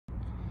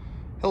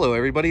Hello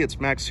everybody, it's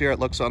Max here at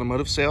LUXE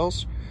Automotive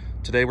Sales.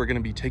 Today we're going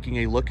to be taking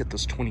a look at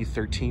this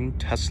 2013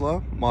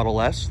 Tesla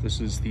Model S.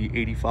 This is the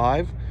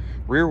 85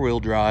 rear-wheel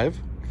drive,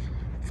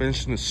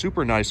 finished in a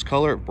super nice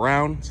color,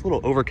 brown. It's a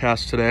little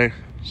overcast today,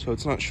 so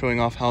it's not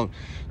showing off how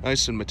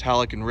nice and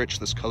metallic and rich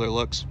this color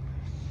looks.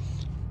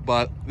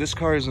 But this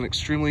car is in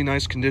extremely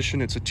nice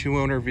condition. It's a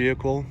two-owner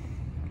vehicle.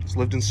 It's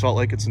lived in Salt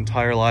Lake its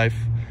entire life.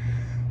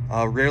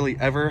 Rarely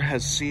ever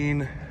has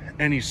seen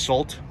any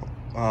salt.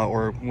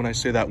 Or when I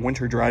say that,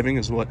 winter driving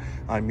is what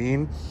I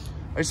mean.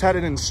 I just had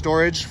it in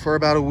storage for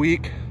about a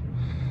week,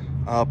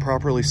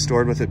 properly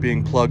stored with it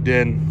being plugged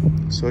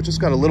in. So it just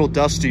got a little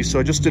dusty, so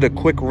I just did a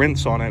quick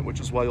rinse on it,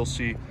 which is why you'll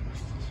see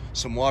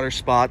some water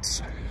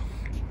spots.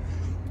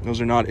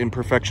 Those are not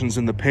imperfections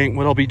in the paint.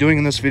 What I'll be doing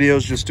in this video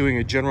is just doing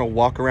a general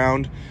walk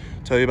around,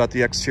 tell you about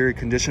the exterior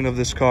condition of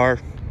this car.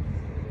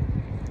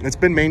 It's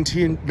been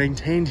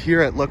maintained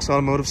here at LUXE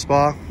Automotive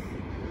Spa,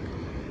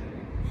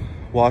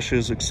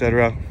 washes,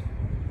 etc.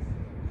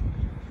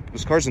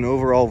 This car's in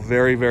overall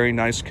very, very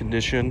nice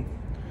condition.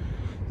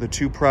 The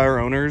two prior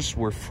owners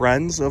were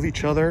friends of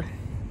each other,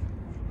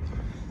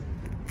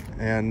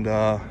 and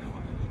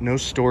no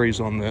stories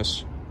on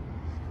this.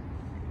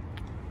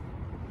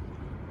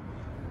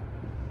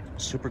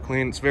 Super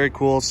clean. It's very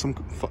cool.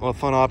 A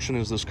fun option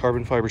is this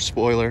carbon fiber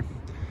spoiler.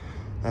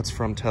 That's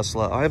from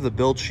Tesla. I have the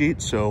build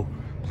sheet, so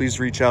please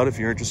reach out if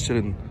you're interested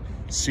in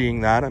seeing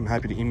that. I'm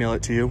happy to email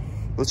it to you.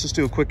 Let's just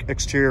do a quick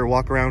exterior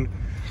walk around.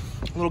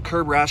 A little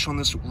curb rash on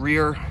this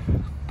rear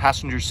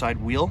passenger side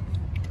wheel.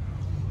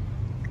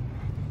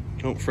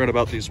 Don't fret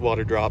about these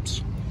water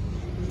drops.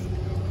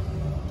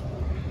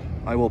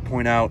 I will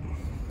point out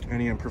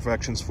any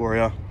imperfections for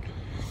you.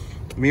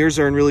 Mirrors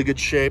are in really good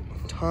shape.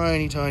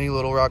 Tiny, tiny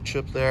little rock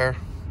chip there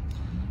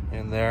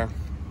and there.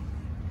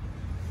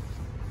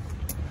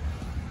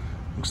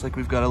 Looks like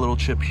we've got a little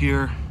chip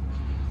here.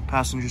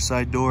 Passenger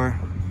side door.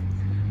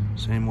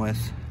 Same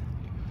with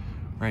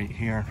right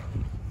here.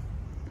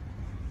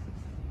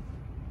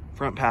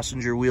 Front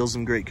passenger wheels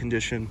in great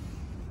condition.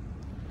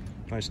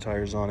 Nice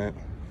tires on it.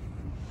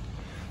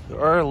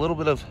 There are a little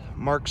bit of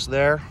marks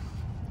there.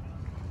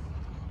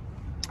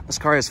 This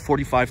car has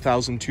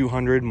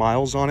 45,200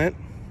 miles on it.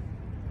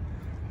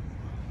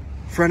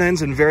 Front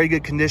end's in very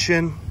good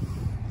condition.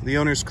 The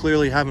owners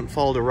clearly haven't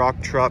followed a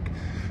rock truck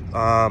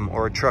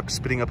or a truck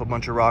spitting up a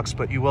bunch of rocks,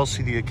 but you will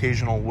see the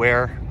occasional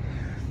wear.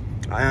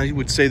 I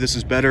would say this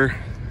is better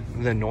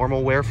than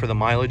normal wear for the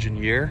mileage and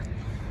year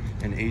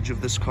and age of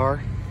this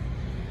car.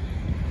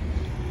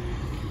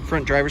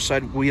 Front driver's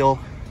side wheel,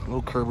 a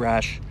little curb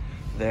rash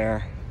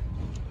there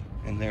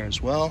and there as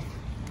well.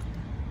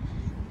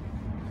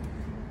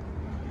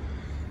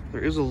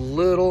 There is a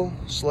little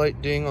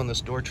slight ding on this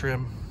door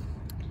trim.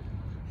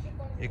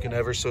 You can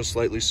ever so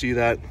slightly see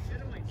that.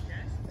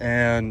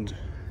 And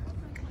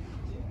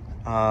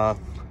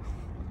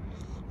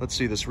let's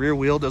see, this rear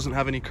wheel doesn't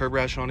have any curb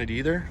rash on it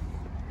either.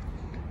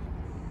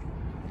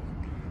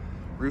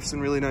 Roof's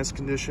in really nice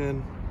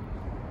condition.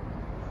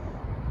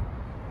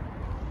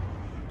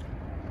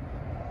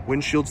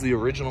 Windshield's the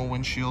original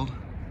windshield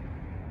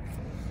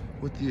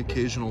with the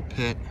occasional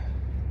pit.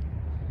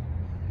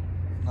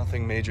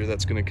 Nothing major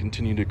that's going to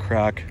continue to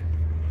crack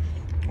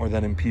or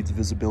that impedes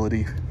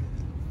visibility.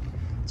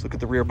 Let's look at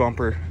the rear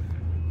bumper.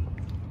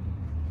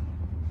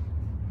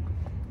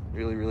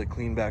 Really, really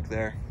clean back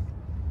there.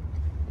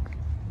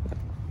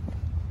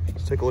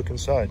 Let's take a look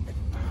inside.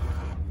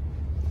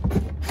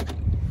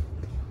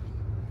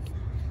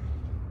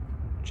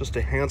 Just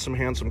a handsome,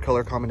 handsome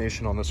color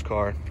combination on this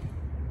car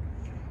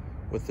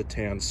with the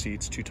tan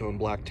seats, two-tone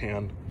black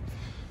tan.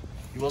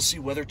 You will see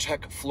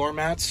WeatherTech floor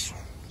mats.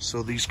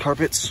 So these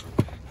carpets,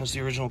 has the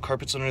original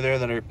carpets under there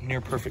that are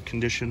near perfect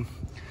condition.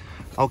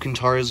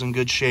 Alcantara is in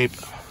good shape.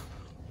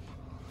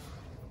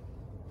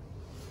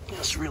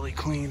 It's really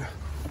clean.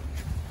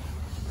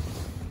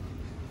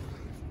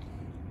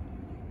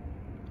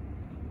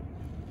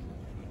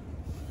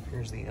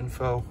 Here's the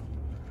info.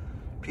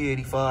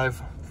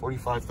 P85,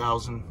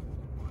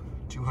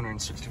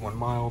 45,261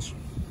 miles.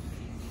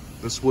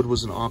 This wood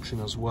was an option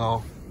as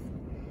well.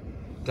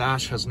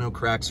 Dash has no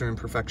cracks or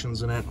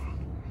imperfections in it.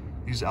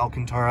 These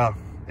Alcantara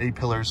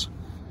A-pillars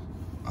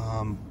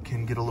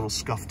can get a little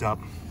scuffed up.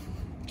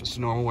 Just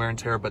a normal wear and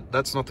tear, but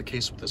that's not the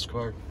case with this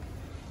car.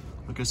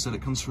 Like I said,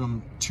 it comes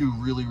from two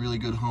really, really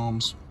good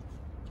homes.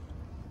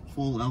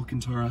 Full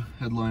Alcantara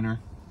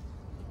headliner.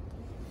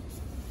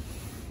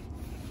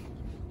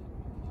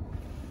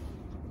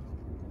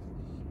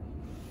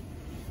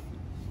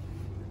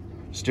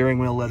 Steering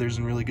wheel leather's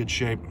in really good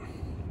shape.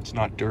 It's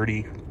not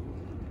dirty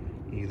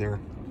either.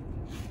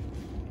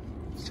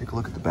 Let's take a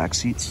look at the back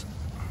seats.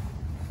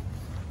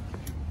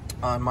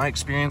 In my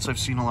experience, I've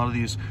seen a lot of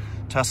these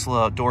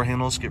Tesla door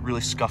handles get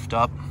really scuffed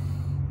up.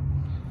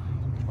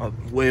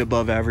 Way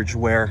above average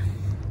wear,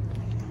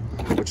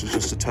 which is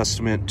just a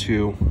testament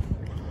to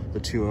the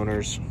two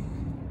owners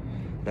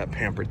that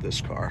pampered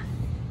this car.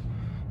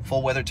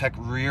 Full WeatherTech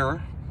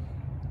rear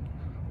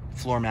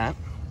floor mat.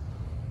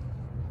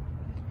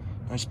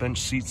 Nice bench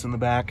seats in the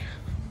back.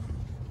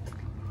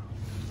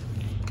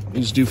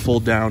 These do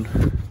fold down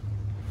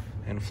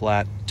and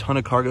flat. Ton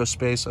of cargo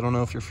space. I don't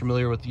know if you're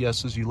familiar with the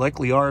S's. You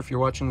likely are if you're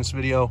watching this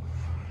video.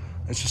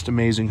 It's just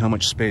amazing how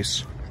much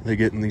space they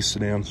get in these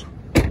sedans.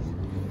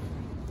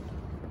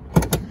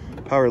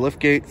 Power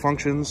liftgate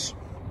functions.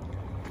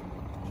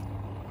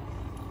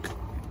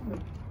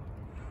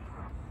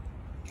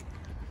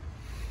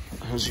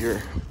 Here's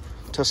your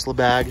Tesla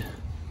bag.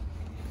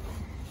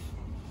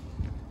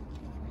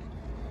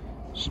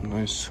 Some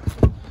nice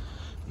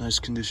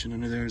condition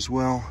under there as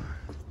well.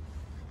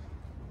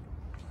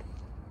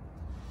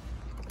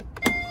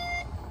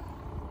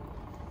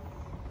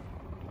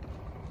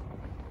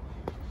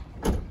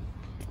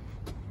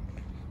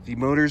 The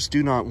motors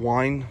do not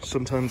whine.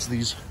 Sometimes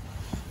these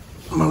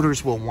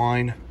motors will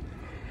whine.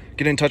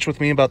 Get in touch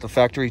with me about the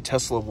factory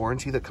Tesla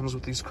warranty that comes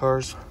with these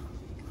cars.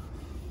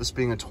 This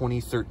being a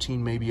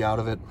 2013, maybe out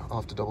of it. I'll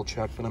have to double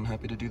check, but I'm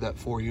happy to do that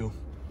for you.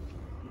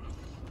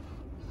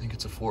 I think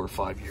it's a 4 or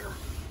 5 year.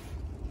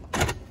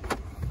 Go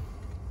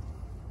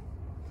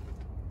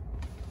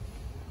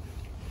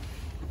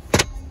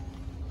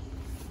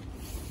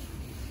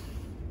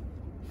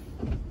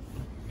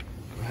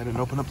ahead and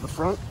open up the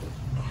front.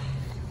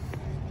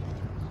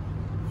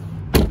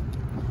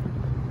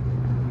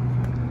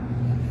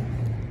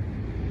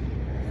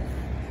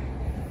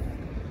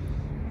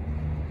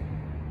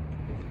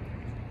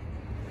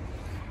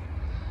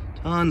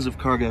 Tons of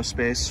cargo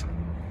space.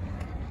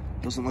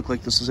 Doesn't look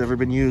like this has ever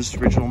been used.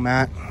 Original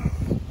mat.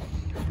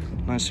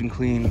 Nice and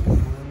clean.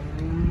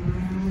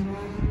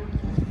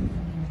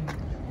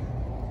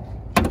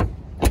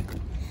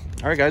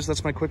 All right, guys,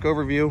 that's my quick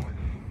overview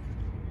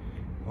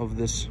of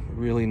this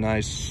really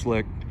nice,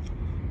 slick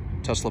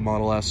Tesla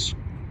Model S.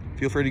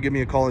 Feel free to give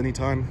me a call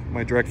anytime.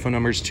 My direct phone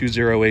number is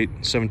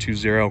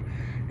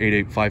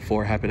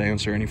 208-720-8854. Happy to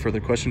answer any further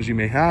questions you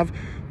may have.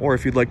 Or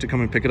if you'd like to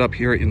come and pick it up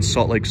here in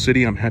Salt Lake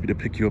City, I'm happy to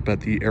pick you up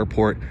at the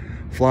airport,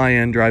 fly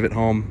in, drive it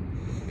home,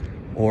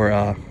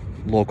 or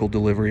local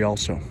delivery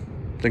also.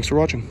 Thanks for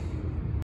watching.